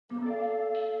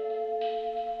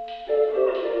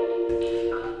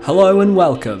Hello and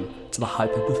welcome to the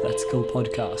Hypothetical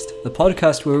Podcast, the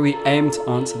podcast where we aim to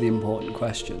answer the important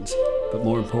questions, but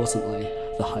more importantly,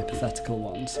 the hypothetical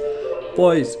ones.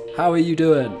 Boys, how are you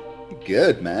doing?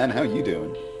 Good, man. How are you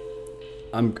doing?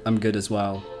 I'm good as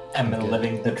well. I'm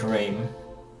living the dream.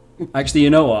 Actually, you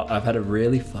know what? I've had a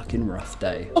really fucking rough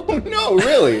day. Oh no,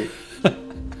 really?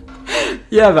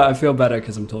 Yeah, but I feel better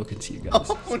because I'm talking to you guys.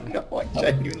 Oh no, I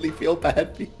genuinely feel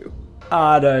bad for you.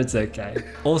 No, it's okay.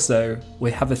 Also,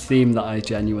 we have a theme that I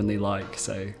genuinely like,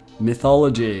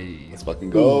 mythology. Let's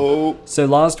fucking go. So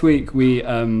last week we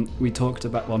talked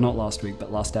about, well, not last week,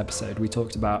 but last episode, we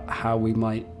talked about how we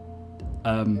might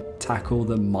tackle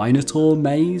the Minotaur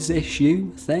maze issue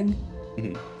thing.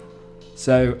 Mm-hmm.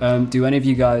 So do any of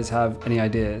you guys have any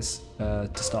ideas to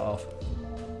start off?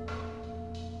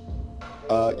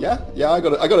 Yeah, I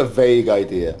got a vague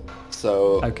idea.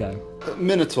 So, Okay.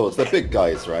 Minotaurs, they're big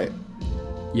guys, right?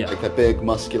 Yeah. Like they're big,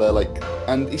 muscular,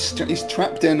 and he's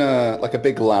trapped in a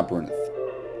big labyrinth.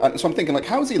 And so I'm thinking, like,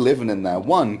 how's he living in there?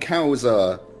 One, cows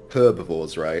are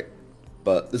herbivores, right?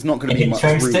 But there's not going to be much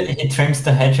room. He trims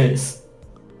the hedges.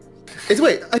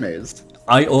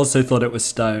 I also thought it was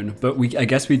stone, but I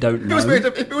guess we don't know. If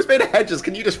it was made of hedges,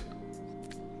 can you just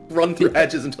run through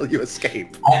hedges until you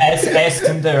escape? I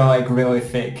assume they're like really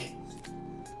thick.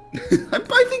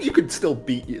 I think you could still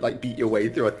beat your way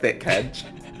through a thick hedge.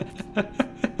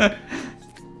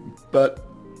 But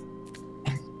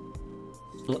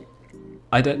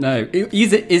I don't know.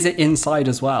 Is it inside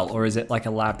as well, or is it like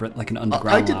a labyrinth, like an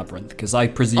underground labyrinth? Because I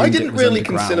presumed I didn't it was really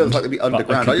underground, consider it like to be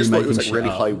underground. I just thought it was like really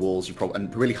up. high walls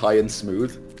and really high and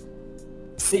smooth.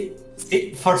 See,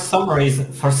 for some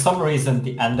reason,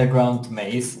 the underground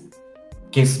maze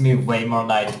gives me way more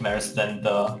nightmares than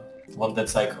the one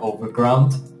that's like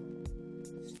overground.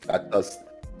 That does.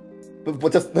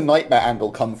 But does the nightmare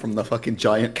angle come from the fucking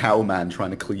giant cow man trying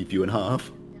to cleave you in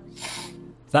half?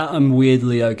 That I'm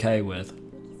weirdly okay with.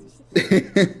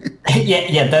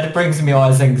 yeah, that brings me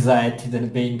less anxiety than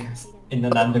being in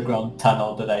an underground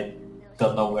tunnel that I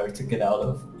don't know where to get out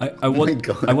of. I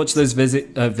watch those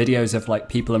videos of like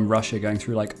people in Russia going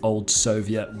through like old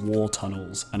Soviet war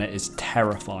tunnels, and it is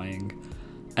terrifying.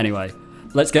 Anyway,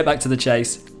 let's get back to the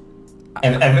chase.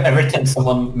 Every time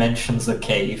someone mentions a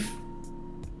cave,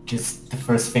 just the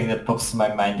first thing that pops to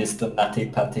my mind is the Nati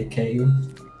Pati cave.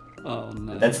 Oh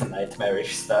no. That's a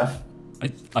nightmarish stuff.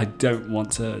 I don't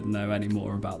want to know any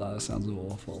more about that. It sounds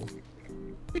awful.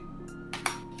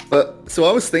 But so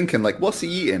I was thinking, like, what's he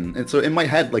eating? And so in my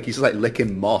head, like, he's just like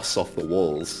licking moss off the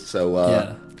walls. So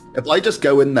Yeah. if I just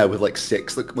go in there with like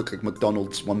 6 like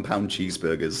McDonald's £1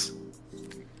 cheeseburgers,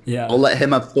 Yeah. I'll let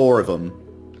him have 4 of them.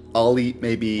 I'll eat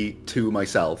maybe 2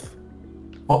 myself.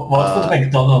 What would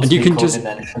McDonald's and you be can called just- in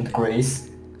ancient Greece?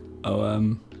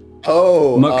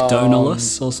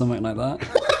 McDonald's or something like that.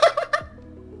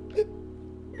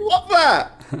 What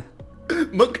that?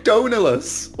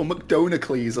 McDonald's or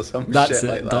McDonacles or some That's shit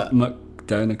it. like that.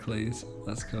 McDonacles.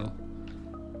 That's cool.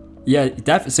 Yeah,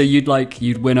 definitely. So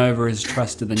you'd win over his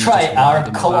trust, and then you Try just our ride him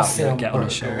about, Colosseum get on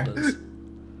his burger. shoulders.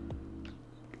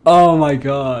 Oh my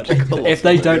god! If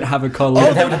they don't have a They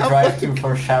Colosseum, have a drive-through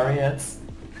for chariots.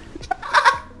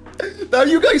 Now, have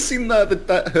you guys seen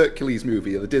that Hercules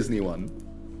movie, the Disney one?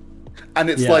 And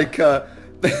it's Yeah. like,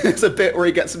 there's a bit where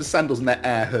he gets some sandals and they're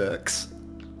Air Hercs.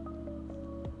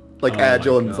 Like Oh Air my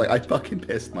Jordans. God. Like, I fucking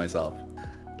pissed myself.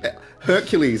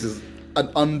 Hercules is an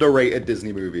underrated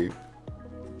Disney movie.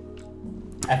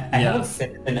 I Yeah. haven't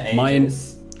seen it in Mine-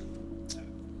 ages.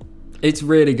 it's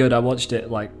really good. I watched it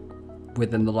like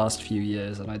within the last few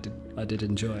years, and I did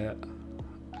enjoy it.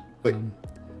 Wait,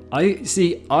 I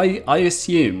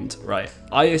assumed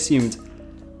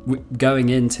going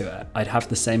into it, I'd have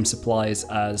the same supplies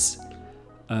as,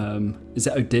 is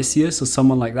it Odysseus or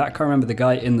someone like that? I can't remember the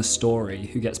guy in the story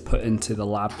who gets put into the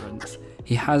labyrinth.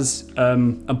 He has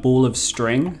a ball of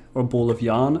string or a ball of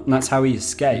yarn, and that's how he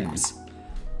escapes.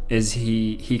 Is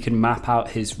he can map out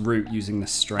his route using the I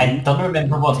string. don't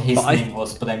remember what his But name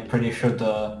was, but I'm pretty sure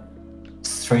the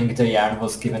string, the yarn,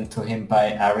 was given to him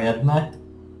by Ariadne.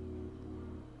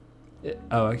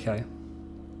 Oh, okay.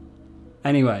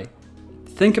 Anyway,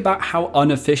 think about how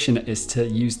inefficient it is to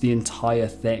use the entire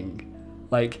thing.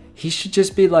 Like, he should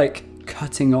just be like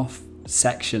cutting off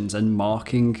sections and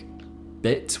marking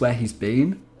bits where he's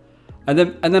been. And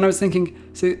then I was thinking,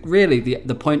 so really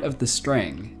the point of the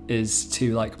string is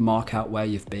to like mark out where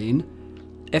you've been.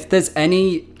 If there's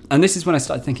any, and this is when I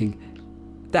started thinking,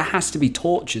 there has to be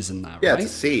torches in there, yeah, right? to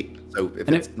see. So if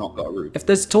And it's not got a route. If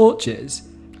there's torches,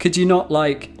 could you not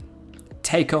like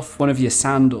take off one of your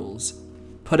sandals,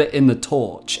 put it in the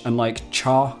torch and like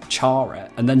char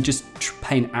it, and then just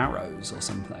paint arrows or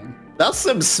something. That's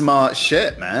some smart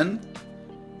shit, man.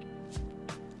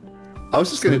 I was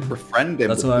just going to befriend him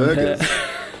That's with why I'm burgers.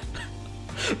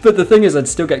 here. But the thing is, I'd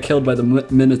still get killed by the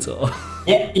Minotaur.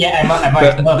 Yeah,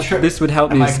 I'm not sure. This would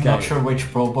help me I'm escape. not sure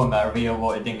which problem are we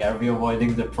avoiding. Are we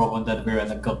avoiding the problem that we're in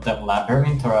a goddamn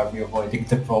labyrinth, or are we avoiding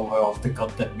the problem of the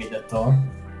goddamn Minotaur?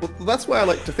 Well, that's why I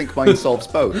like to think mine solves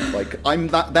both. Like,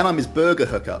 then I'm his burger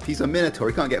hookup. He's a Minotaur,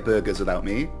 he can't get burgers without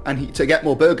me. And to get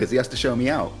more burgers, he has to show me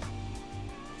out.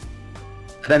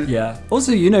 Then, Yeah.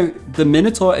 Also, the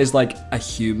Minotaur is like a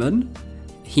human.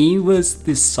 He was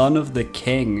the son of the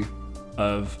king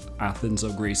of Athens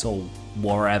or Greece or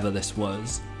wherever this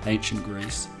was, ancient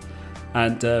Greece.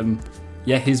 And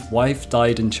his wife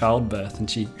died in childbirth and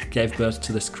she gave birth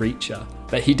to this creature.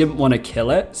 But he didn't want to kill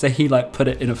it, so he like put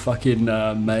it in a fucking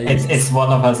maze. It's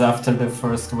one of us after the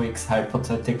first week's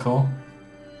hypothetical.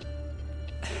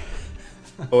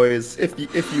 boys, if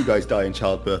you guys die in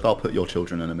childbirth, I'll put your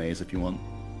children in a maze if you want.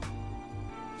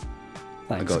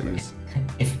 Thanks, I got you. Chris.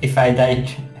 If I die,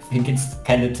 I think it's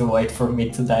kind of too late for me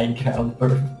to die in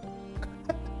childbirth.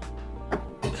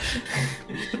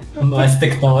 Unless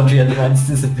technology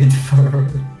advances a bit further.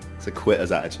 It's a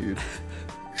quitter's attitude.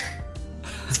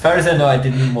 As far as I know, I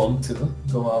didn't want to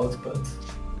go out, but...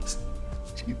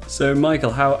 So,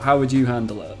 Michael, how would you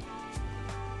handle it?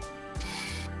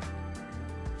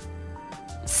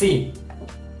 See,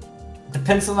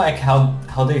 depends on like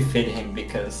how they feed him,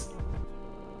 because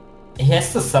he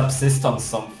has to subsist on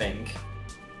something,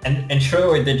 and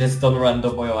surely they just don't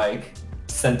randomly like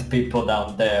send people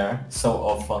down there so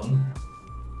often.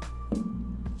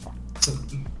 So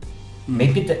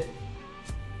maybe the...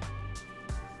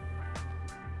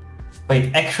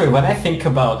 Wait, actually, when I think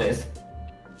about it,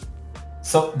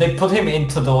 so they put him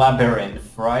into the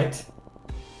labyrinth, right?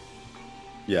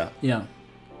 Yeah. Yeah.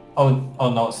 Oh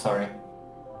no, sorry.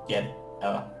 Yeah,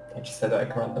 I just said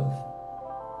like random.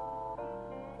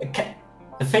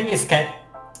 The thing is,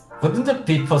 wouldn't the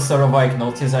people sort of like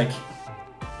notice like,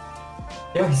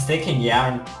 he's taking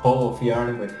ball of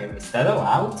yarn with him. Is that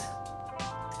allowed?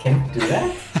 Can we do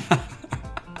that?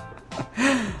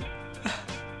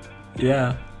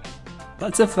 Yeah.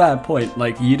 That's a fair point.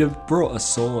 Like, you'd have brought a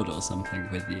sword or something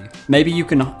with you. Maybe you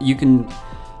can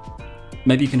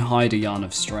hide a yarn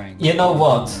of string. You know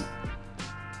what?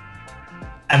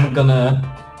 I'm gonna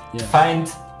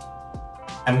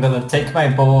take my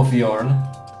ball of yarn,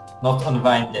 not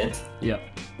unwind it. Yeah.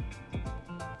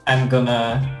 I'm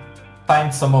gonna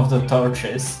find some of the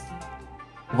torches,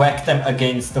 whack them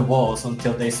against the walls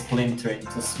until they splinter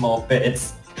into small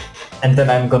bits, and then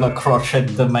I'm gonna crochet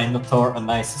the Minotaur a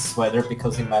nice sweater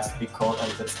because he must be cold,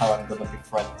 and that's how I'm gonna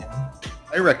befriend him.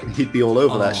 I reckon he'd be all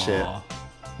over that Aw. shit.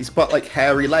 He's got like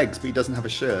hairy legs, but he doesn't have a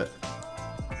shirt.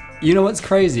 You know what's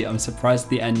crazy? I'm surprised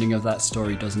the ending of that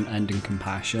story doesn't end in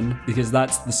compassion, because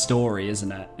that's the story,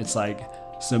 isn't it? It's like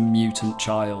some mutant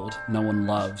child no one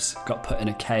loves got put in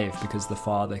a cave because the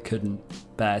father couldn't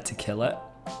bear to kill it.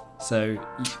 So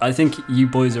I think you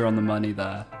boys are on the money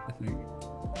there.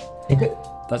 I think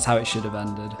that's how it should have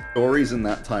ended. Stories in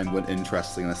that time weren't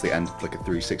interesting unless they ended like a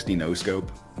 360 no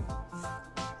scope.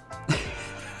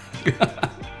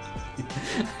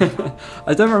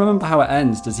 I don't remember how it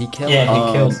ends. Does he kill Yeah, her?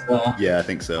 he kills the... Yeah, I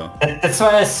think so. That's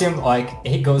why I assume like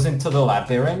he goes into the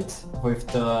labyrinth with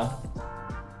the...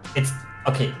 It's...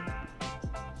 Okay.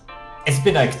 It's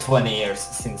been like 20 years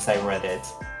since I read it.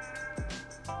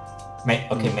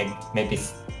 Maybe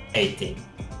it's 18.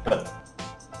 But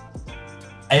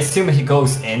I assume he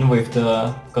goes in with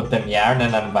the goddamn yarn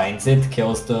and unbinds it,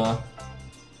 kills the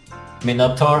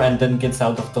Minotaur, and then gets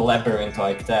out of the labyrinth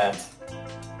like that.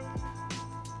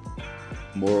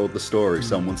 Moral of the story,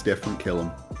 someone's different, kill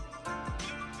him.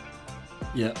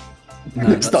 Yep.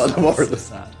 It's not the moral. that's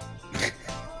sad.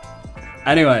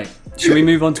 Anyway, should we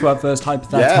move on to our first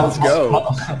hypothetical? Yeah, let's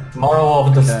go. Moral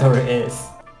of the story is,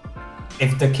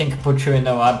 if the king puts you in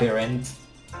a labyrinth,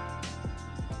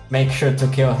 make sure to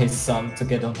kill his son to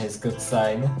get on his good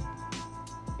side.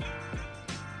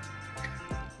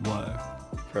 Whoa.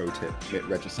 Pro tip, get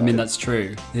regicide. I mean, that's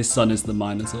true. His son is the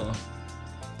Minotaur.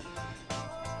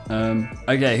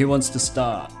 Okay, who wants to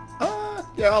start?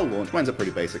 Yeah, I'll launch. Mine's a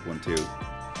pretty basic one too.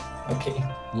 Okay.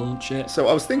 Launch it. So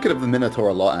I was thinking of the Minotaur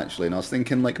a lot actually, and I was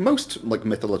thinking like most like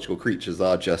mythological creatures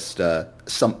are just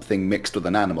something mixed with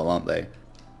an animal, aren't they?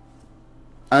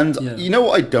 And Yeah. you know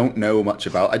what I don't know much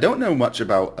about? I don't know much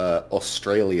about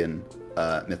Australian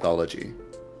mythology,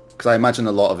 because I imagine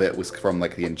a lot of it was from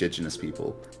like the indigenous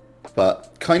people.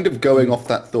 But kind of going off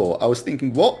that thought, I was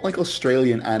thinking, what like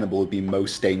Australian animal would be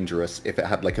most dangerous if it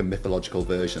had like a mythological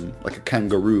version, like a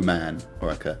kangaroo man or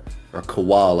a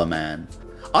koala man?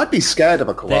 I'd be scared of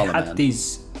a They koala had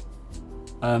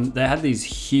man. they had these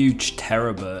huge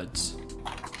terror birds,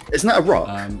 Isn't that a rock?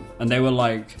 and they were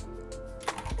like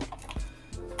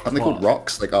Aren't they called what?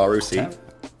 rocks, like ROC? ter-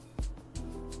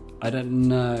 I don't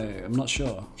know. I'm not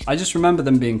sure. I just remember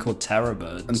them being called terror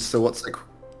birds. And so what's like...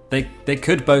 They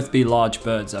could both be large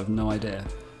birds. I have no idea,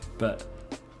 but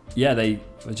yeah, they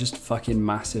were just fucking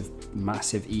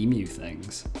massive emu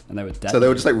things, and they were dead. So they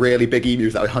were just like really big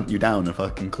emus that would hunt you down and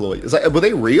fucking claw you. It's like, were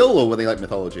they real or were they like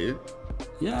mythology?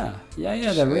 Yeah,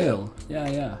 they're real.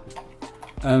 Yeah.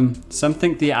 Some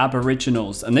think the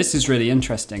Aboriginals, and this is really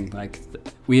interesting. Like,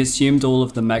 we assumed all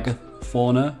of the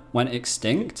megafauna went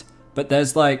extinct, but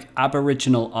there's like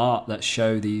Aboriginal art that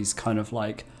show these kind of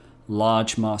like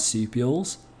large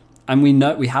marsupials, and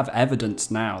we have evidence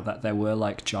now that there were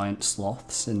like giant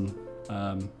sloths in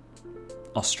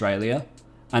Australia,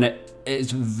 and it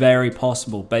is very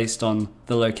possible, based on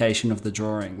the location of the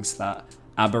drawings, that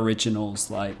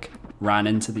Aboriginals like ran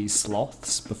into these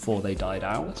sloths before they died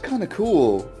out. That's kind of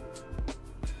cool.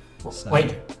 So-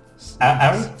 Wait,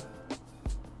 aren't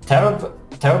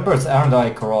terror birds aren't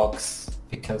like rocks,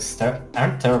 because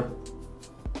aren't terror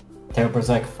birds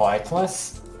like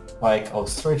flightless, like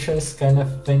ostriches kind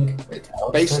of thing?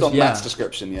 Based on Yeah. Matt's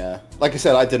description, yeah. Like I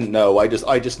said, I didn't know. I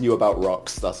just knew about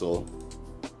rocks, that's all.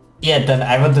 Yeah, then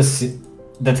I would assume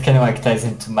that kind of like ties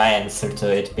into my answer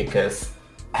to it, because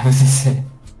I would assume,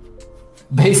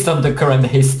 based on the current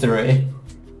history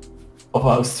of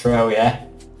Australia,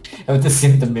 I would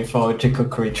assume the mythological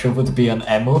creature would be an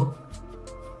emu.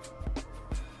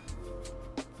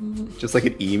 Just like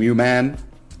an emu man.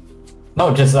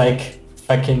 No, just like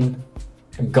fucking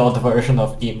god version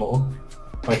of emu,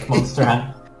 like Monster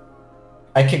Hunter.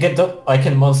 I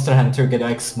can Monster Hunter get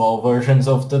like small versions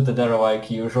of that are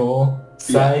like usual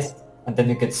size, and then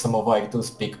you get some of like those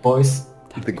big boys.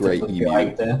 The great That would be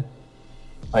emu.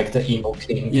 like the emo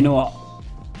king. You know what?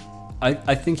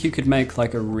 I think you could make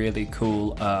like a really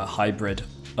cool hybrid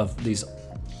of these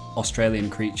Australian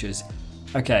creatures.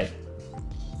 Okay,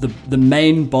 the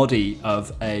main body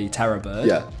of a terror bird,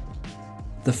 Yeah.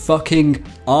 the fucking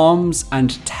arms and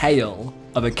tail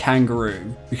of a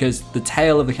kangaroo, because the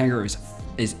tail of the kangaroo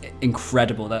is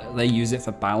incredible. That they use it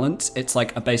for balance. It's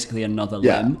like basically another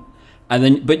Yeah. limb, and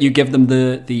then but you give them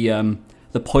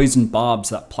the poison barbs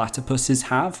that platypuses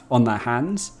have on their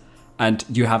hands, and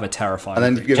you have a terrifying. And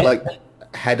then you give it like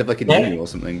head of like an Yeah. emu or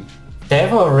something. They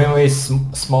have a really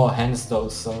small hands though,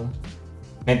 so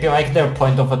maybe like their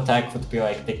point of attack would be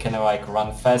like they can like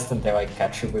run fast and they like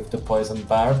catch you with the poison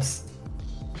barbs.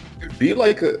 It'd be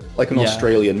like an Yeah.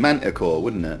 Australian manticore,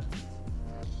 wouldn't it?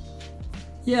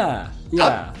 Yeah.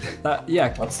 Yeah.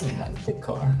 What's the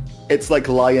manticore? It's like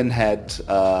lion head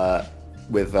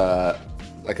with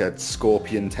like a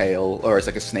scorpion tail, or it's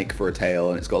like a snake for a tail,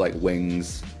 and it's got like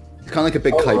wings. It's kind of like a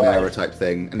big chimera right. type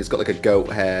thing, and it's got like a goat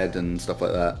head and stuff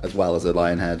like that, as well as a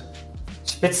lion head.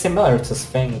 It's a bit similar to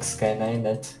Sphinx, kinda, ain't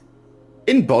it?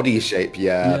 In body shape,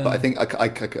 yeah, Yeah. but I think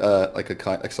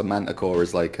like some manticore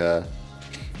is like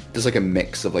just like a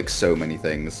mix of like so many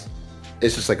things.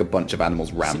 It's just like a bunch of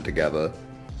animals rammed together.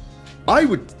 I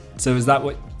would So is that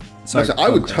what? Sorry, I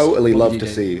would Chris, totally what love would to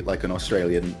you do? see like an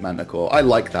Australian manticore. I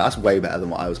like that. That's way better than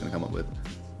what I was going to come up with.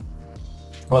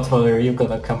 What were you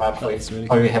gonna come up That's with? really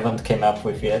Or you haven't came up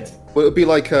with yet? Well, it would be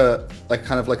like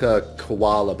kind of like a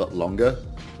koala but longer,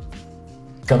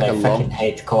 God, I a long- fucking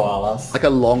hate koalas. like a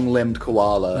long-limbed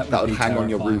koala That would that would be hang on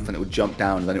your terrifying. roof and it would jump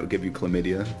down and then it would give you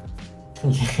chlamydia.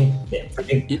 Yeah,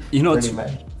 pretty, You know what's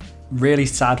pretty much. really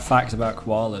sad fact about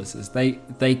koalas is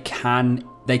they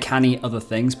can eat other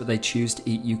things, but they choose to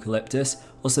eat eucalyptus.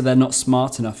 Also, they're not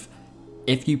smart enough.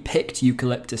 If you picked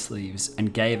eucalyptus leaves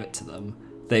and gave it to them,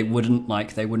 they wouldn't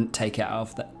take it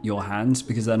out of your hands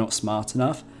because they're not smart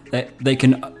enough. They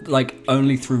can like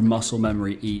only through muscle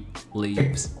memory eat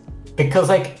leaves. Because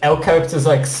like eucalyptus is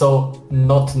like so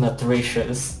not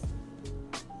nutritious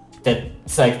that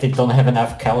it's like they don't have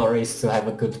enough calories to have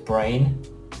a good brain.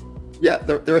 Yeah,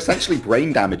 they're essentially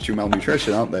brain damage through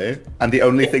malnutrition, aren't they? And the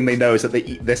only thing they know is that they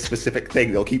eat this specific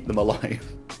thing, they'll keep them alive.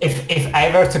 If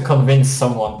I were to convince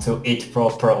someone to eat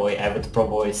properly, I would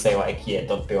probably say like, yeah,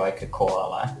 don't be like a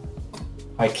koala.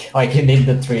 Like you need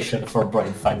nutrition for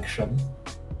brain function.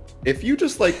 If you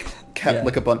just like kept Yeah.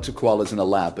 like a bunch of koalas in a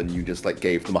lab and you just like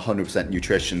gave them 100%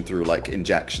 nutrition through like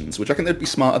injections, which I think they'd be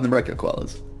smarter than regular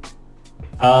koalas.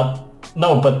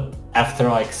 No, but after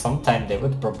like some time they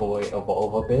would probably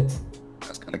evolve a bit.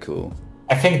 That's kind of cool.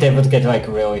 I think they would get like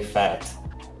really fat.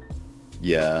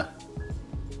 Yeah.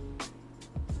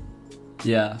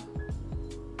 Yeah.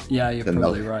 Yeah, you're Then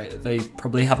probably they'll- right. They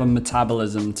probably have a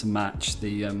metabolism to match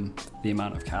the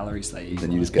amount of calories they eat.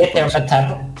 Then you just Yeah, get they're a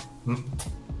bunch of-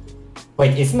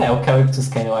 Wait, isn't eucalyptus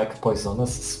kind of like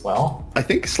poisonous as well? I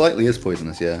think slightly is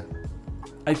poisonous, yeah.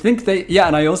 I think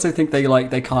and I also think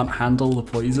they can't handle the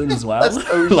poison as well. That's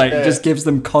so like, it shit. just gives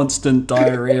them constant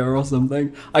diarrhea or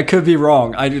something. I could be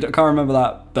wrong. I can't remember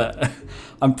that, but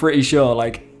I'm pretty sure,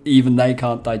 like, even they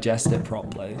can't digest it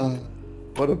properly.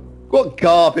 What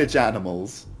garbage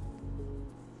animals.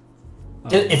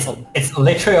 It's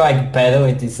literally like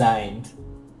badly designed.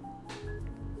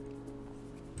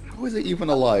 How is it even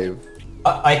alive?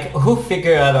 Like, who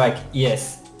figured out like,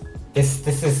 yes, this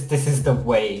is the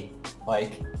way.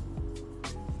 Like,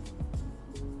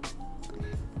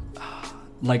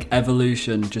 Like,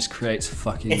 evolution just creates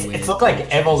fucking weird. it's not like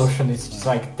evolution, it's just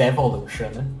like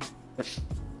devolution.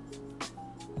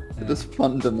 It is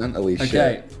fundamentally Okay.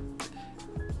 shit.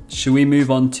 Should we move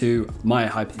on to my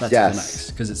hypothetical Yes.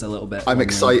 next? Because it's a little bit... I'm longer.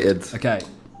 excited. Okay.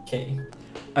 Okay.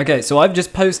 Okay, so I've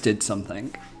just posted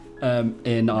something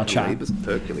in our chat. Labors of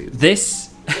Hercules.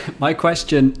 This, my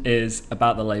question is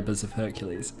about the labors of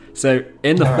Hercules. So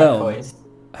in the film,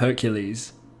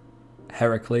 Heracles,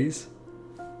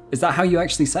 is that how you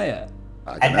actually say it?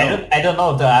 I don't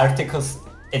know, the articles,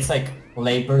 it's like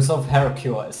labors of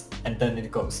Hercules, and then it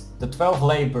goes, the 12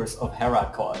 labors of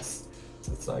Heracles.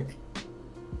 So it's like,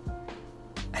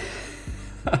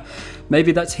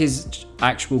 Maybe that's his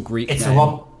actual Greek it's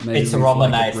name. Maybe it's we've,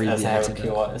 Romanized as abbreviated it.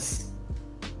 Hercules.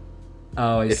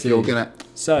 Oh, I If see. you're gonna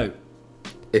So,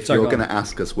 if Sorry, you're go gonna on.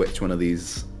 ask us which one of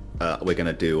these we're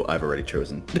gonna do, I've already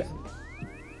chosen.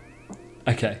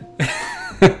 okay.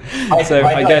 Why So do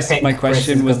I guess think my Chris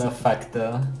question is was gonna affect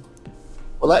the...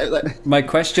 Well, my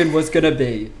question was gonna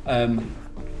be,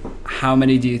 how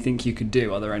many do you think you could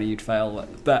do? Are there any you'd fail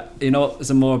with? But it's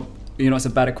a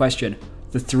better question.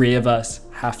 The three of us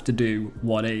have to do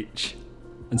one each,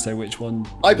 and so which one?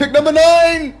 I picked number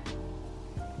 9.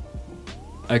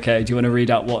 Okay, do you want to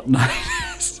read out what 9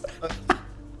 is?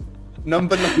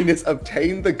 Number 9 is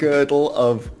obtain the girdle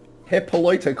of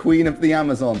Hippolyta, Queen of the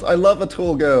Amazons. I love a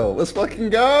tall girl. Let's fucking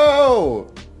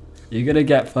go. You're gonna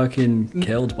get fucking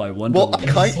killed by Wonder Well, Woman.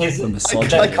 His, The misogyny.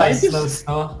 that I guy's kind of-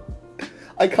 snow.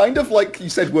 I kind of like you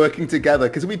said working together,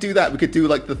 because if we do that, we could do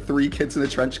like the 3 kids in a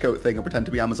trench coat thing and pretend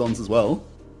to be Amazons as well.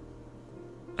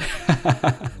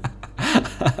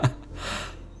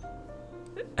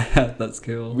 That's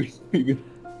cool.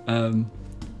 Um,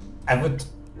 I would...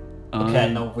 Okay, I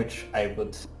know which I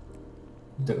would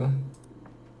do.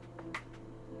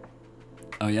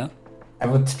 oh yeah? I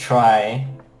would try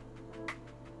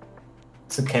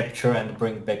to capture and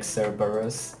bring back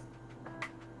Cerberus.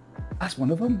 That's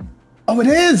one of them. Oh, it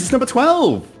is! It's number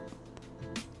 12!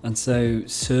 And so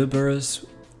Cerberus,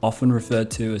 often referred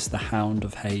to as the Hound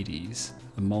of Hades,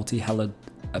 a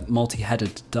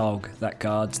multi-headed dog that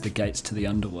guards the gates to the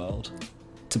underworld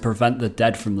to prevent the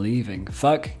dead from leaving.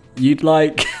 Fuck, you'd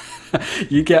like...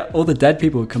 you get all the dead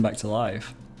people who come back to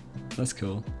life. That's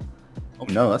cool. Oh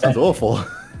no, that sounds awful.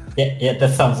 Yeah,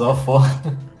 that sounds awful.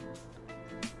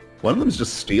 One of them is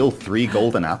just steal 3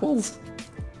 golden apples?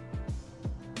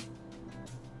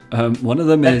 One of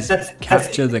them is That's-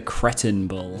 capture the Cretin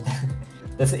Bull.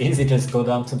 That's easy, just go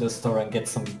down to the store and get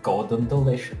some golden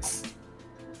delicious.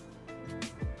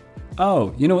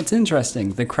 Oh, you know what's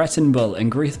interesting? The Cretin Bull, in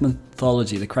Greek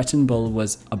mythology, the Cretin Bull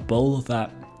was a bull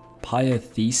that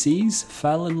Pythagoras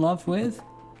fell in love with,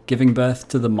 giving birth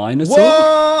to the Minotaur.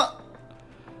 What?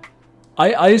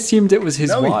 I assumed it was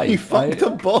his No, wife. he fucked a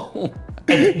bull.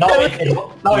 It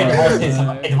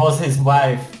was his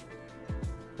wife.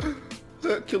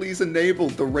 Hercules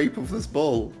enabled the rape of this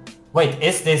bull. Wait,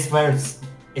 is this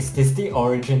the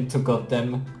origin to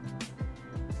goddamn...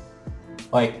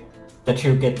 Like, that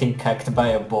you're getting cacked by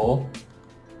a bull?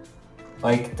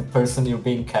 Like, the person you're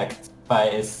being cacked by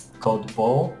is called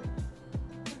Bull?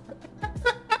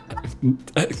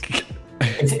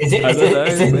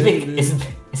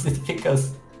 Is it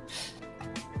because...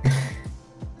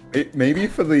 Maybe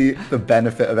for the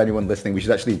benefit of anyone listening, we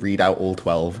should actually read out all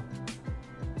 12.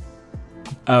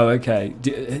 Oh, okay.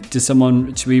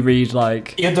 Should we read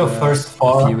like You do first a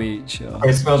 4. few each? Or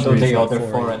Chris will should do we the do other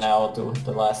 4 each? and I'll do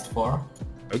the last 4.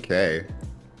 Okay.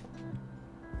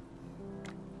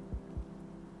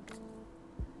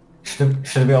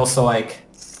 Should we also like...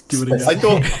 Do it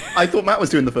again. I thought Matt was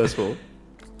doing the first 4.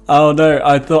 Oh no,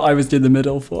 I thought I was doing the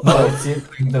middle four. Oh, it's you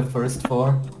doing the first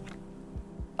 4?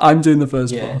 I'm doing the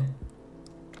first Yeah. four.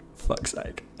 Fuck's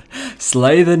sake.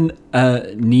 Slay the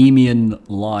Nemean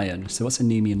lion. So what's a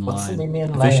Nemean What's a lion?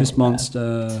 Nemean A lion, vicious Matt?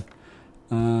 monster.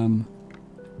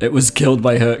 It was killed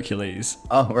by Hercules.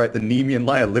 Oh, right, the Nemean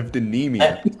liar lived in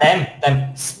Nemea.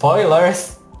 Damn,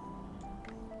 spoilers!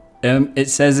 It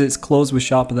says its claws were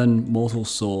sharper than mortal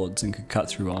swords and could cut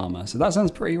through armor. So that sounds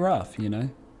pretty rough, you know?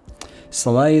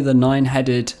 Slay the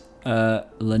 9-headed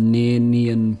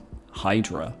Lernaean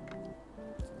Hydra.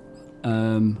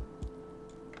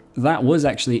 That was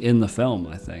actually in the film,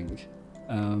 I think.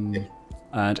 And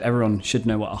everyone should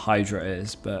know what a Hydra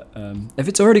is, but if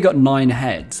it's already got 9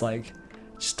 heads, like,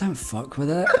 just don't fuck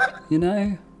with it, you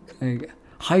know? Like,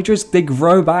 Hydras, they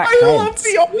grow back I love heads.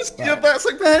 the honesty of that. It's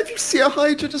like, man, if you see a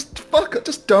Hydra, just fuck it.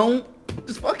 Just don't.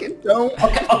 Just fucking don't.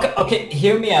 Okay,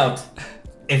 hear me out.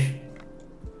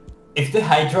 If the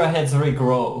Hydra heads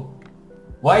regrow,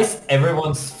 why is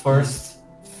everyone's first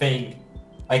thing,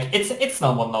 like, it's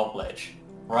common knowledge,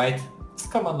 right? It's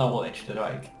common knowledge that,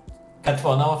 like, cut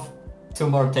one off, 2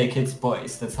 more take its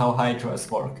place. That's how Hydras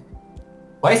work.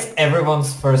 Why is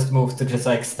everyone's first move to just,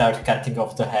 like, start cutting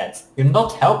off the heads? You're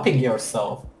not helping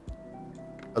yourself.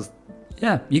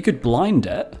 Yeah, you could blind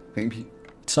it. Maybe.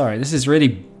 Sorry, this is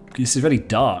really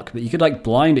dark, but you could, like,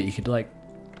 blind it. You could, like,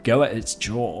 go at its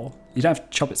jaw. You don't have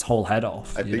to chop its whole head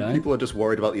off, I think people are just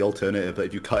worried about the alternative, that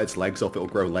if you cut its legs off, it'll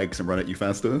grow legs and run at you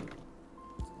faster.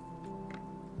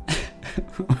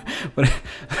 what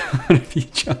if you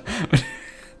chop...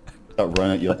 That'll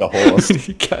run at you like a horse. What if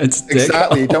you cut its dick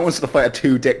Exactly, you off? don't want to fight a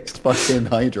 2-dicked fucking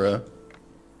Hydra.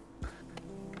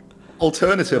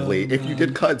 Alternatively, if you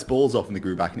did cut its balls off and they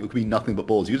grew back, and it would be nothing but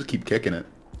balls, you just keep kicking it.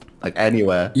 Like,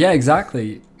 anywhere. Yeah,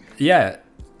 exactly. Yeah,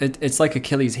 it's like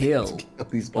Achilles' heel.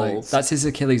 These Like, balls. that's his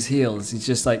Achilles' heels. He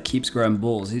just, like, keeps growing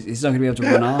balls. He's not going to be able to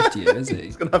run after you, is he?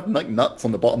 He's gonna have, like, nuts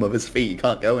on the bottom of his feet, he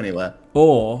can't go anywhere.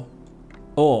 Or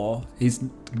he's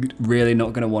really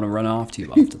not going to want to run after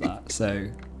you after that. So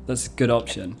that's a good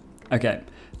option. Okay,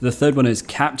 the third one is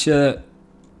capture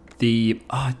the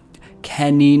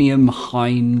Caninium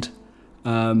hind.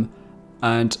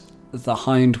 And the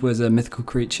hind was a mythical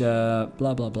creature,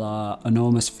 blah, blah, blah.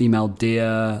 Enormous female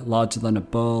deer, larger than a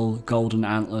bull, golden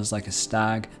antlers like a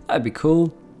stag. That'd be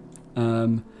cool.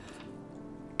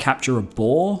 Capture a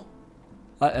boar.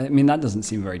 I mean, that doesn't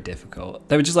seem very difficult.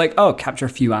 They were just like, oh, capture a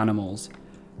few animals.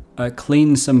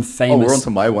 Clean some Oh, famous we're on to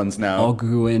my ones now.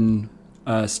 Orguin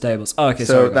stables. Oh, okay,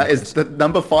 So sorry. that is, the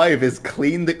number 5 is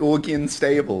clean the Orgian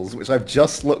stables, which I've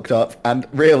just looked up, and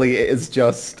really it is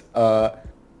just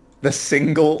the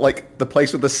single, like, the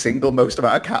place with the single most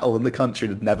amount of cattle in the country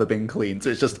that had never been cleaned. So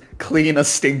it's just clean a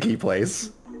stinky place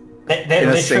They in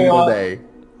a single day.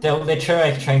 They're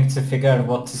literally, like, trying to figure out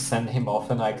what to send him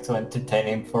off and, like, to entertain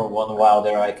him for one while.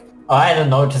 They're like, oh, I don't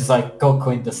know, just, like, go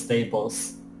clean the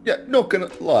stables. Yeah, not gonna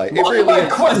lie. It What really about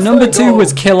is. quest? Number Let's 2 go.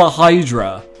 was kill a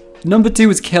hydra. Number 2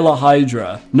 was kill a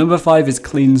hydra. Number 5 is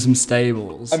clean some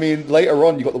stables. I mean, later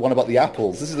on you got the one about the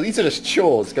apples. These are just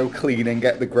chores. Go cleaning,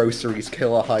 get the groceries,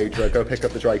 kill a Hydra, go pick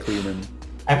up the dry cleaning.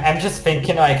 I'm just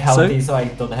thinking, like, how So- these,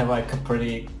 like, don't have, like, a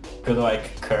pretty good,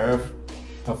 like, curve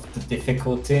of the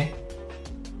difficulty.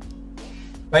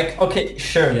 Like, okay,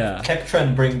 sure, Yeah. capture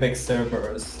and bring back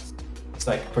Cerberus. It's,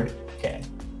 like, pretty okay.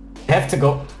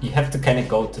 You have to kind of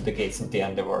go to the gates of the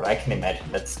underworld. I can imagine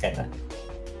that's kind of...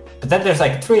 But then there's,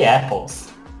 like, 3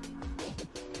 apples.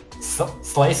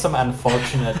 Slay some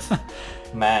unfortunate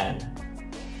man.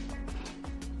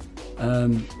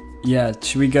 Yeah,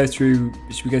 should we go through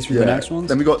the next ones?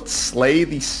 Then we got slay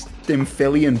the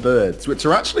Stymphalian birds, which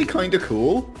are actually kind of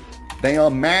cool. They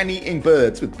are man-eating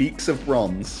birds with beaks of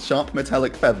bronze, sharp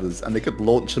metallic feathers, and they could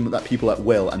launch them at people at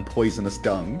will and poisonous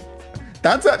dung.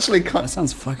 That's actually That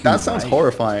sounds fucking that sounds right.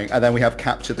 horrifying. And then we have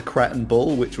capture the Cretan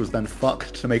bull, which was then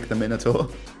fucked to make the Minotaur.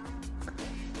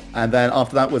 And then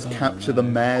after that was capture the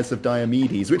mares of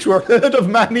Diomedes, which were a herd of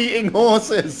man-eating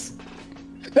horses.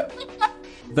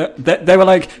 They were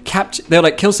like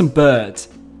kill some birds.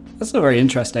 That's not very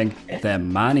interesting. They're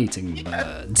man-eating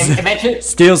birds. Imagine...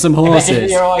 Steal some horses.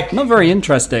 you're like- Not very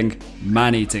interesting.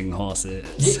 Man-eating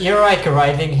horses. You're, like,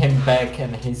 riding him back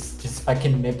and he's just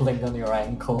fucking nibbling on your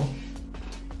ankle.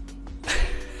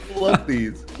 Love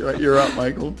these. You're up,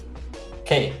 Michael.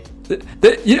 Okay,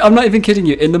 I'm not even kidding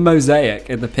you. In the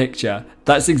mosaic, in the picture,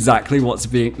 that's exactly what's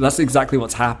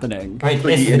happening. wait,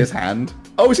 Put he in his hand.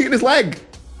 Oh, he's eating his leg.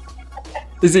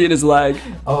 Is he in his leg?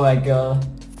 Oh my god,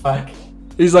 fuck.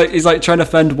 He's like trying to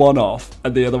fend one off,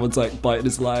 and the other one's like biting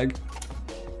his leg.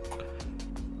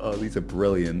 Oh, these are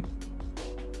brilliant.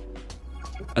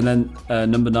 And then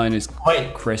number 9 is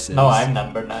Wait, Chris's. no, I'm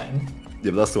number 9.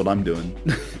 Yeah, but that's what I'm doing.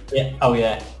 Yeah, oh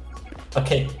yeah.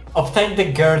 Okay, obtain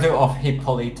the girdle of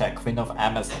Hippolyta, Queen of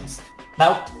Amazons.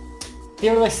 Now,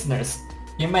 dear listeners,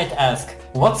 you might ask,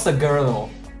 what's a girdle?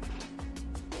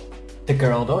 the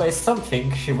girdle is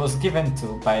something she was given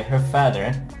to by her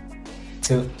father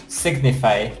to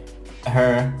signify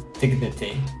her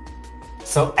dignity.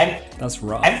 So That's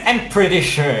rough. I'm pretty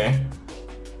sure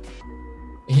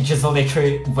he just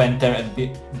literally went there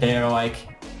and they're like,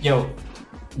 yo,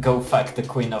 go fuck the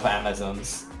Queen of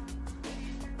Amazons.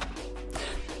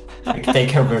 Like,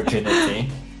 take her virginity.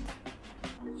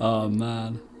 Oh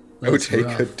man. Go That's take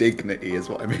rough. her dignity is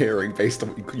what I'm hearing based on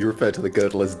what you referred to the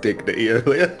girdle as dignity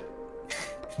earlier.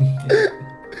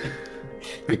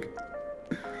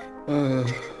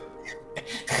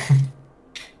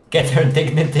 Get her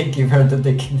dignity, give her the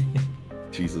dignity.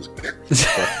 Jesus.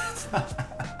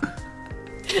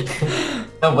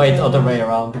 No, wait, other way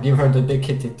around. Give her the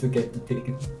dignity to get the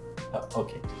dignity. Oh,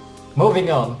 okay. Moving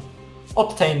on.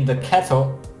 Obtain the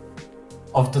kettle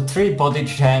of the three-bodied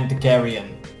giant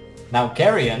Geryon. Now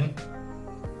Geryon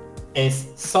is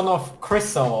son of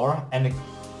Chrysaor and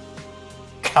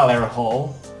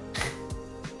Calerhol.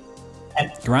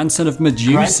 Grandson of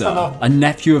Medusa, Grandson of- a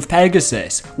nephew of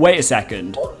Pegasus. Wait a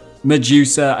second.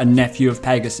 Medusa, a nephew of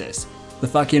Pegasus. The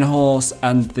fucking horse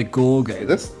and the Gorgon.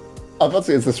 I'm about to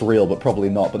say, is this real, but probably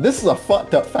not. But this is a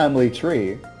fucked up family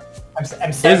tree. I'm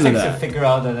starting to it? figure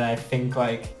out that I think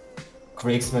like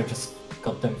Greeks were just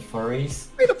goddamn furries.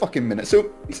 Wait a fucking minute.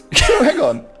 So hang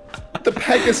on. The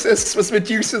Pegasus was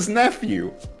Medusa's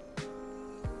nephew.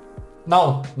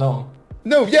 No. No.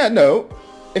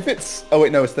 If it's... Oh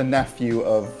wait, no, it's the nephew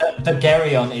of... The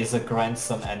Geryon is a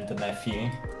grandson and the nephew.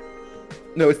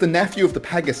 No, it's the nephew of the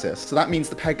Pegasus. So that means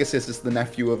the Pegasus is the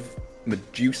nephew of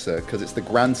Medusa, because it's the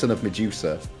grandson of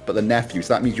Medusa, but the nephew.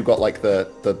 So that means you've got like the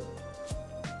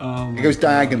Oh it goes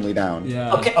diagonally down.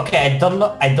 Yeah. Okay, I don't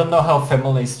know how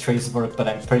family trees work, but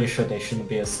I'm pretty sure they shouldn't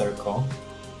be a circle.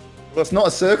 Well, it's not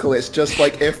a circle. It's just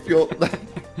like if you're...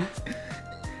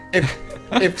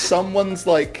 if someone's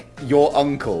like your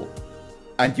uncle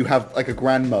and you have like a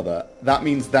grandmother, that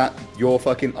means that your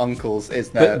fucking uncle's is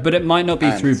their... But it might not be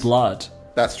through aunt. blood.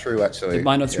 That's true, actually. It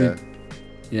might not yeah. through...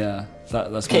 Yeah,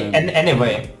 that's Okay, my... and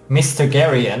anyway, Mr.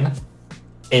 Geryon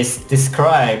is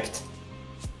described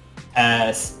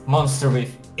as monster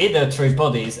with either 3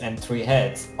 bodies and 3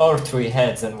 heads, or 3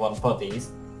 heads and 1 body,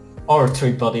 or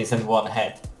 3 bodies and 1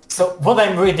 head. So what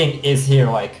I'm reading is here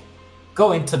like,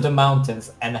 go into the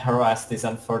mountains and harass this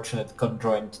unfortunate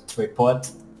conjoined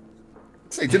triplet.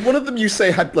 Say, did one of them you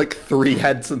say had like 3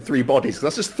 heads and 3 bodies? 'Cause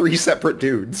that's just 3 separate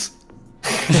dudes.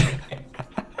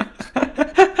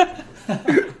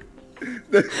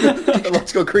 the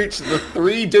mythological creatures, the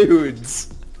 3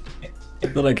 dudes.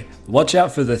 They're like, watch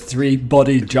out for the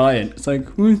 3-bodied giant. It's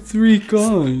like, we're 3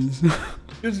 guys.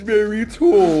 It's very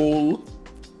tall.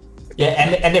 Yeah,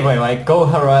 and anyway, like, go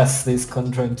harass these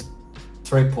conjoined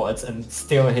triplets and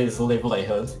steal his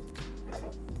livelihood.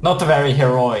 Not very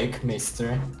heroic,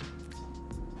 mister.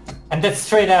 And that's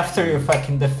straight after you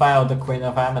fucking defile the Queen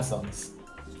of Amazons.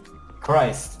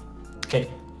 Christ. Okay,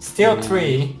 steal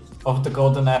 3 of the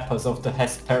golden apples of the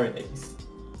Hesperides.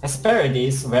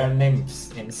 Hesperides were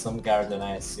nymphs in some garden,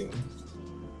 I assume.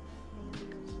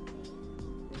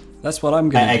 That's what I'm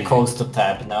gonna I do. closed the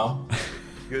tab now.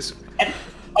 Yes. And,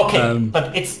 okay,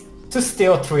 but it's to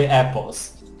steal 3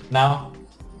 apples. Now,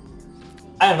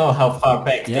 I don't know how far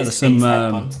back Yeah, this there's thing some,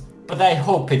 happened, but I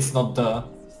hope it's not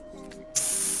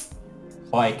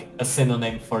like a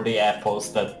synonym for the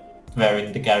apples that were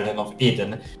in the Garden of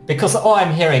Eden. Because all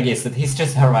I'm hearing is that he's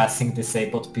just harassing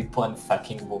disabled people and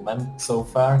fucking women so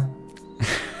far.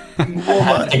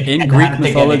 In Greek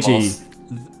mythology,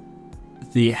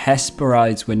 the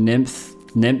Hesperides were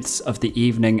nymphs of the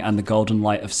evening and the golden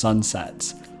light of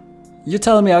sunsets. You're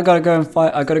telling me I gotta go and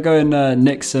fight? I gotta go and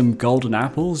nick some golden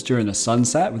apples during the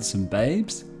sunset with some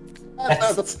babes? No, that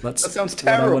sounds what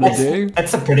I terrible. wanna do.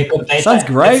 That's a pretty good date. Sounds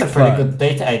great, That's a pretty fun. good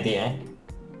date idea.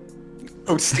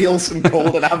 Oh, steal some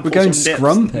golden apples. We're going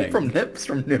from scrumping. From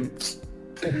nymphs.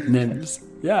 Nymphs.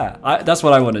 Yeah, that's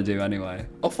what I want to do anyway.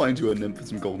 I'll find you a nymph and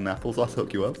some golden apples. I'll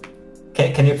hook you up.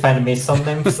 Can you find me some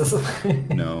nymphs as well?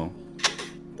 No.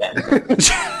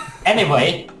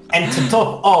 Anyway, and to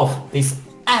top off these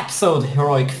absolute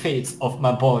heroic feats of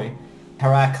my boy,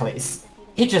 Heracles,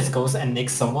 he just goes and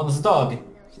nicks someone's dog.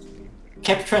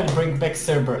 Capture and bring back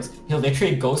Cerberus. He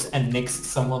literally goes and nicks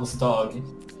someone's dog.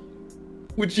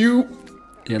 Would you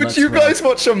Yeah, Would that's you right. guys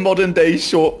watch a modern day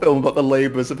short film about the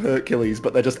labours of Hercules,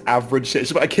 but they're just average shit?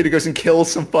 It's about a kid who goes and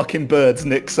kills some fucking birds,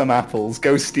 nicks some apples,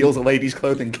 goes steals a lady's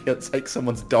clothing, takes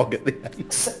someone's dog at the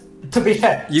end. To be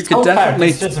fair, You so could far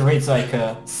definitely- this just reads like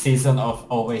a season of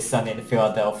Always Sunny in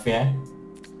Philadelphia.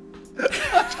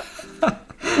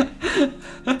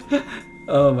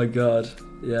 Oh my god.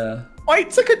 Yeah.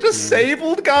 fights like a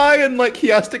disabled guy and like he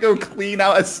has to go clean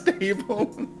out a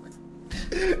stable.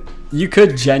 You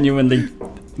could genuinely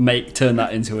turn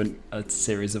that into a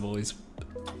series of Always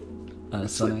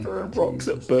Sunny. Like throwing rocks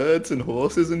at birds and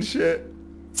horses and shit.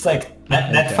 It's like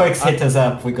Netflix hit us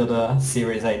up. We got a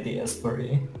series ideas for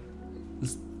you.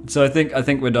 So I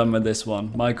think we're done with this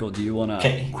one. Michael, do you want to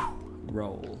Okay.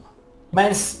 roll?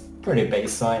 Mine's pretty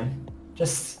baseline.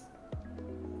 Just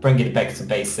bring it back to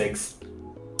basics.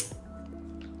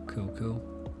 Cool.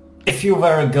 If you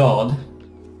were a god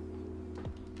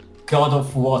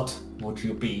of what would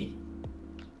you be?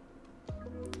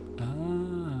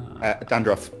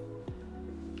 Dandruff.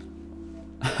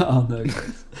 Oh no.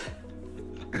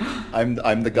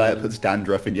 I'm the guy that puts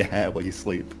dandruff in your hair while you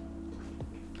sleep.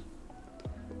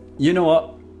 You know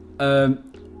what?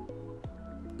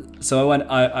 So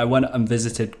I went and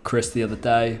visited Chris the other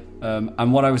day,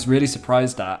 and what I was really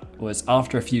surprised at was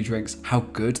after a few drinks how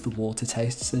good the water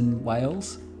tastes in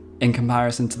Wales in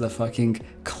comparison to the fucking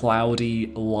cloudy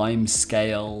lime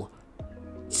scale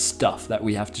stuff that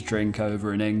we have to drink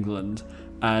over in England.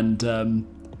 And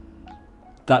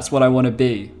that's what I want to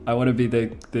be. I want to be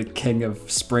the king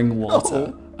of spring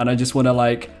water. And I just want to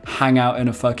like hang out in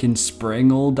a fucking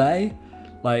spring all day.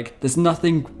 Like, there's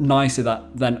nothing nicer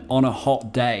than on a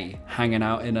hot day hanging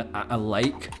out in a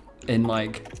lake in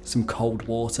like some cold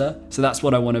water. So that's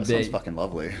what I want to be. Sounds fucking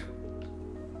lovely.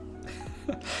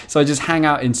 So I just hang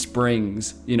out in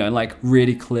springs, you know, like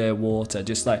really clear water,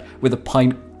 just like with a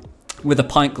pint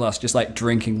glass, just like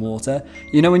drinking water.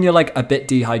 You know when you're like a bit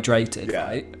dehydrated, Yeah.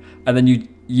 right? And then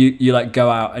you like go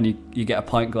out and you get a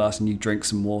pint glass and you drink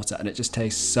some water and it just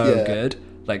tastes so Yeah. good.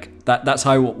 Like that's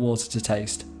how I want water to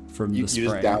taste from You the spring.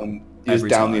 you just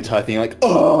down the entire thing, you're like,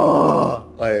 oh,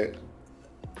 like,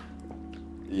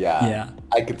 yeah.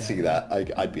 I could see that.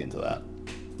 I'd be into that.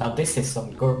 Now this is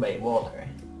some gourmet water.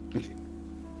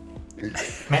 Yeah.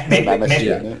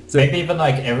 Maybe even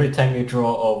like every time you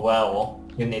draw a well,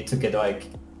 they need to get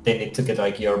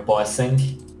like your blessing.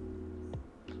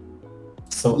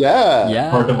 So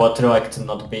Yeah. for the water like to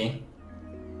not be.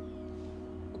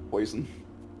 Poison.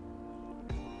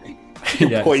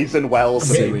 Yeah. Poison wells.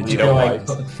 Sewage. To You be know like,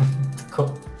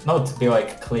 why. not to be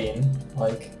like clean,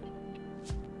 like.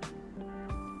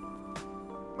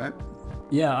 Right?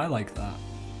 Yeah, I like that.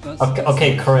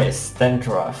 Okay, Chris, then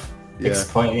Giraffe. Yeah.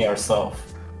 Explain yourself.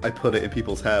 I put it in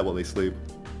people's hair while they sleep.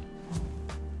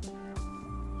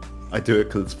 I do it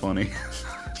because it's funny.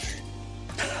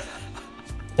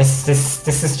 This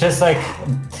is just like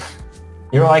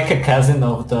you're like a cousin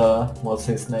of the what's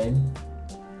his name?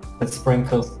 That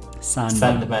sprinkles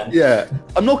Sandman. Yeah,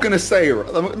 I'm not gonna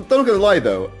lie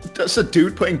though. That's a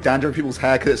dude putting dandruff in people's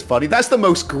hair because it's funny. That's the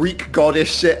most Greek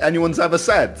goddess shit anyone's ever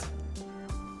said.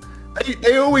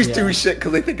 They always do shit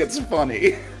because they think it's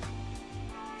funny.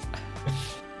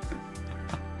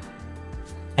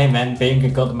 Hey man, being a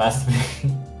god must be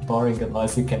boring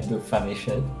unless you can do funny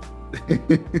shit.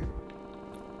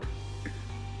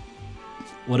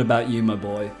 What about you, my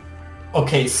boy?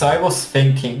 Okay, so I was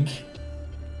thinking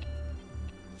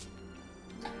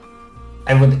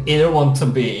I would either want to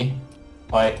be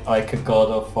like a god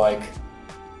of like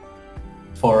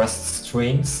forest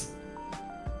streams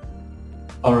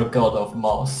or a god of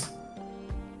moss.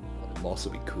 Moss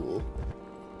would be cool.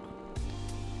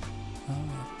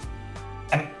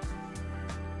 I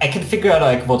can figure out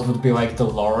like what would be like the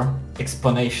lore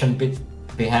explanation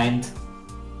behind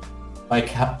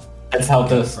like that's how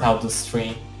the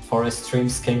forest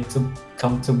streams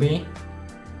come to be.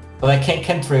 But I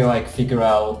can't really like figure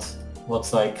out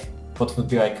what would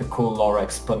be like a cool lore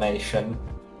explanation.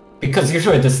 Because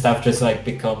usually the stuff just like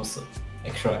becomes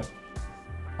actually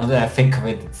now that I think of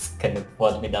it, it's kind of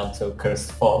boiled me down to a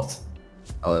cursed thought.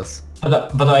 Alice.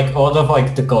 But like all of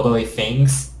like the godly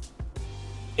things,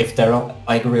 if they're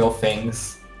like real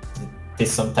things, they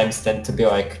sometimes tend to be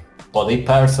like body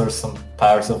parts or some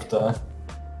parts of the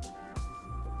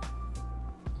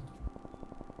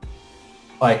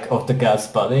god's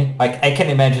body. Like I can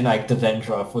imagine like the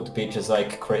dandruff would be just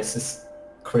like Chris's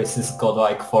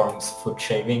godlike forms foot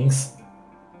shavings.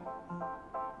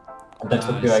 And that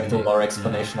would be like the lore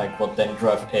explanation, like what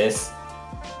dandruff is.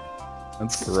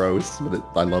 That's gross, but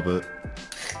I love it.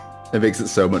 It makes it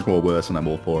so much more worse and I'm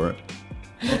all for it.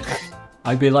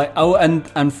 I'd be like, oh,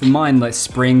 and for mine, like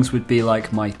springs would be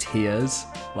like my tears.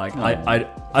 Like I'd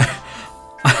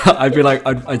be like,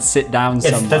 I'd sit down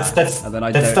somewhere, and then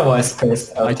I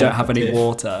don't have any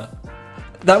water.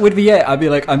 That would be it. I'd be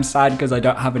like, I'm sad because I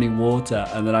don't have any water,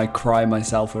 and then I cry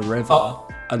myself a river,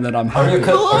 and then I'm happy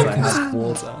because I have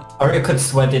water. Or you could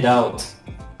sweat it out.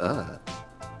 I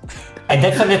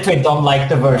definitely don't like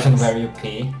the version where you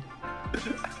pee.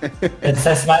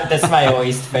 That's my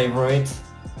least favorite.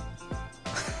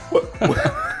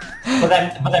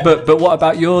 But what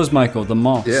about yours, Michael? The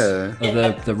moss? Yeah.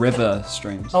 Or the river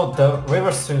streams? Oh, the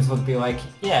river streams would be like,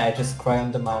 yeah, I just cry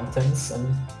on the mountains and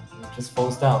it just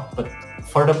falls down. But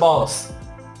for the boss,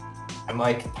 I'm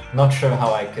like, not sure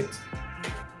how I could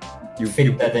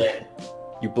fit that in.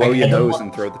 You blow Like, your I don't nose want-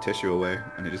 and throw the tissue away,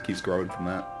 and it just keeps growing from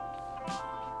that.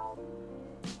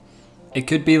 It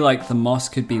could be like the moss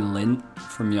could be lint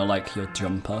from your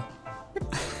jumper.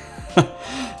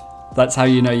 That's how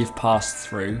you know you've passed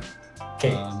through.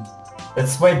 Okay,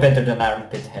 that's way better than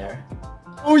armpit hair.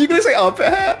 Oh, you're gonna say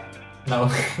armpit hair? No.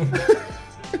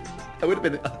 I would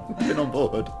have been on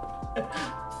board.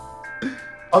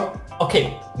 Oh,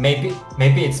 okay, maybe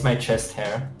it's my chest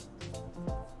hair.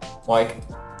 Like,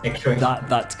 actually,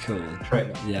 That's cool.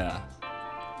 right. Yeah.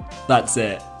 That's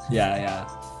it. Yeah.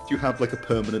 Do you have like a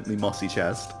permanently mossy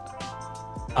chest?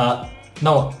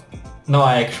 No,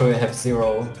 I actually have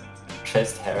 0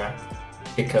 chest hair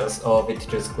because all of it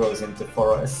just grows into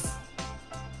forests.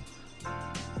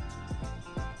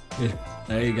 Yeah.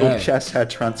 There you Your go. chest hair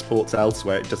transports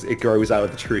elsewhere. It grows out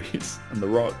of the trees and the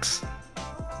rocks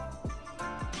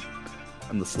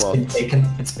and the slugs.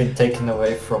 It's been taken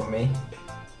away from me.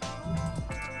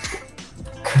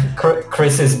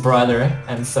 Chris's brother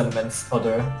and Sandman's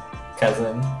other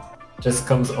cousin just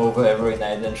comes over every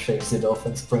night and shaves it off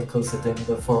and sprinkles it in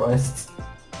the forest.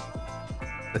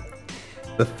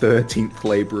 The 13th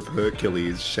labor of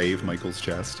Hercules shaved Michael's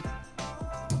chest.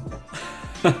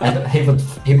 And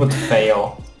he would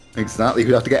fail. Exactly.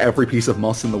 You'd have to get every piece of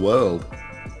moss in the world.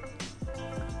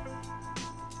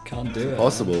 Can't do it.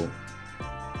 Possible.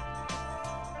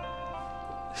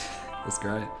 That's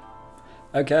great.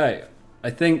 Okay. I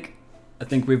think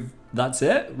that's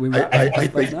it. We wrap I it up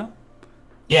right think- now.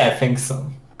 Yeah, I think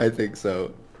so. I think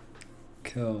so.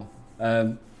 Cool.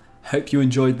 Hope you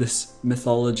enjoyed this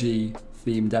mythology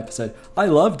themed episode. I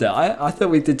loved it. I thought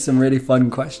we did some really fun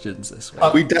questions this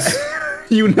week. We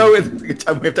you know it's the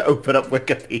time we have to open up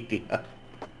Wikipedia.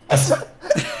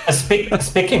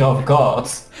 Speaking of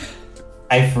gods,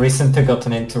 I've recently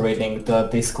gotten into reading the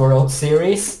Discworld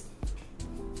series.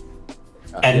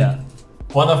 And yeah.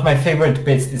 one of my favorite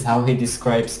bits is how he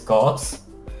describes gods.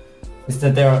 Is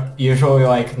that they're usually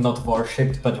like not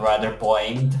worshipped but rather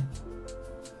blamed.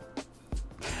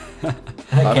 I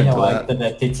kind into of like that.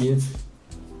 that attitude.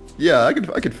 Yeah, I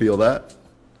could feel that.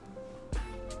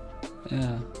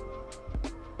 Yeah.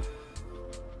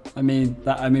 I mean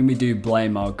we do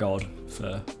blame our god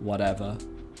for whatever.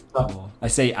 Or, I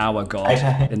say our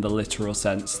god in the literal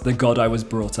sense. The god I was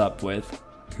brought up with,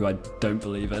 who I don't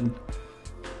believe in.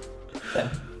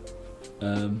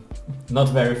 Not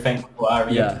very thankful, are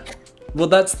you? Yeah. Well,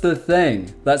 that's the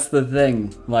thing.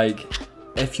 Like,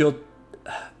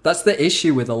 that's the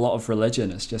issue with a lot of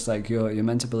religion. It's just like you're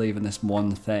meant to believe in this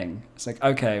one thing. It's like,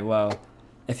 okay, well,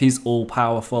 if he's all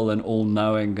powerful and all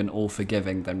knowing and all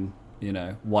forgiving, then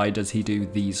why does he do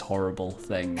these horrible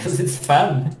things? Because it's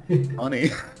fun.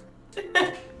 Honey.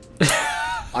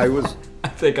 I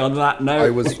think on that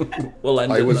note, we'll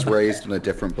end I it was there. raised in a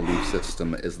different belief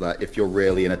system, is that if you're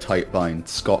really in a tight bind,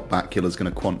 Scott Bakula's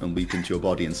going to quantum leap into your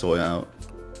body and sort it out.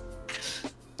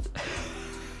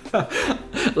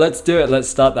 Let's do it. Let's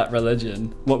start that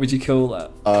religion. What would you call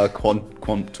it?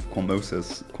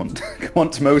 Quantmosis.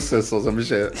 Quantmosis or some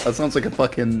shit. That sounds like a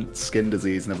fucking skin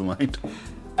disease, never mind.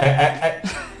 I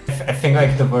think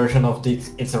like the version of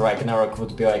It's a Ragnarok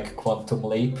would be like Quantum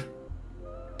Leap.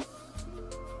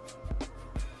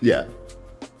 Yeah.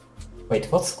 Wait,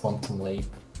 what's Quantum Leap?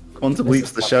 Quantum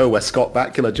Leap's the show where Scott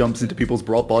Bakula jumps into people's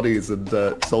bodies and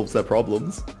solves their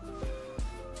problems.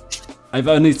 I've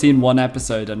only seen one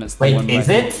episode, and it's the Wait, one where is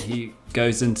it? he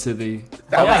goes into the.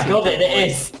 Oh my god, it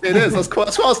is! It is. That's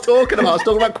what I was talking about. I was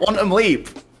talking about Quantum Leap.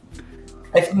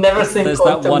 I've never seen There's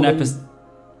Quantum that one Leap. episode.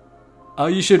 Oh,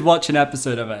 you should watch an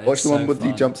episode of it. Watch It's the one so with he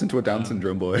fun. jumps into a Down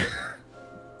syndrome boy.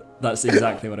 That's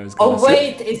exactly what I was going to Oh say.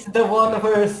 wait, it's the one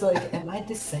where it's like, am I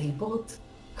disabled?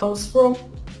 Comes from?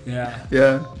 Yeah.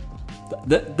 Yeah.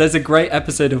 There's a great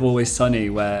episode of Always Sunny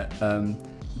where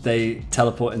they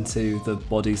teleport into the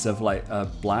bodies of like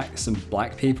some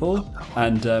black people,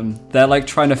 and they're like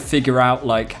trying to figure out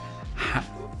like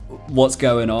what's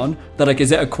going on. They're like,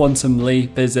 is it a quantum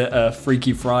leap? Is it a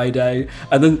Freaky Friday?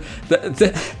 And then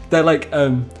they're like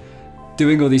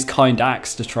doing all these kind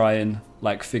acts to try and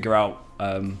like figure out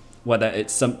whether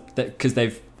it's some, because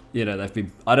they've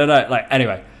been, I don't know, like,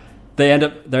 anyway, they end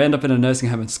up in a nursing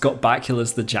home, and Scott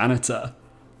Bakula's the janitor,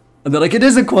 and they're like, it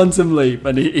is a quantum leap,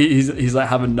 and he's like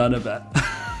having none of it.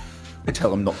 They tell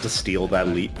them not to steal their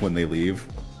leap when they leave.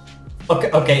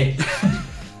 Okay.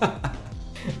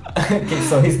 Okay,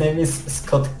 so his name is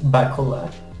Scott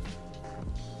Bakula.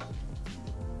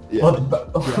 Yeah.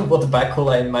 What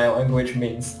Bakula in my language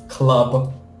means?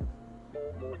 Club.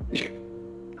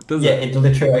 Does Yeah, it? it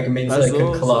literally like means That's like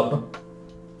awesome. a club.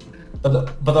 But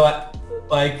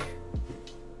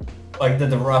like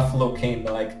the rough looking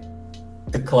like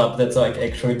the club that's like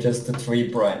actually just a tree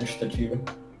branch that you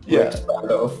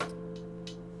expand off.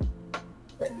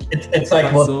 It's like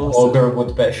That's what awesome. ogre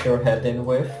would bash your head in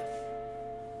with.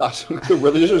 That's the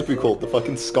religion should be called the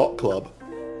fucking Scott Club.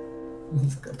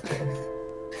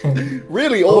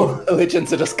 Really, all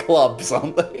religions are just clubs,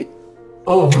 aren't they?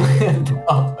 Oh,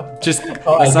 Just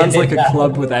I it sounds get like it a now.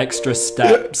 club with extra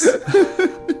steps.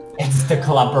 It's the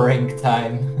clubbering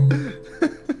time.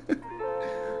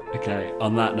 Okay,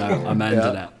 on that note, I'm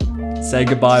ending it. Say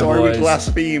goodbye, Sorry we boys.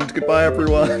 blasphemed. Goodbye,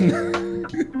 everyone.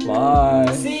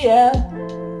 Bye. See ya!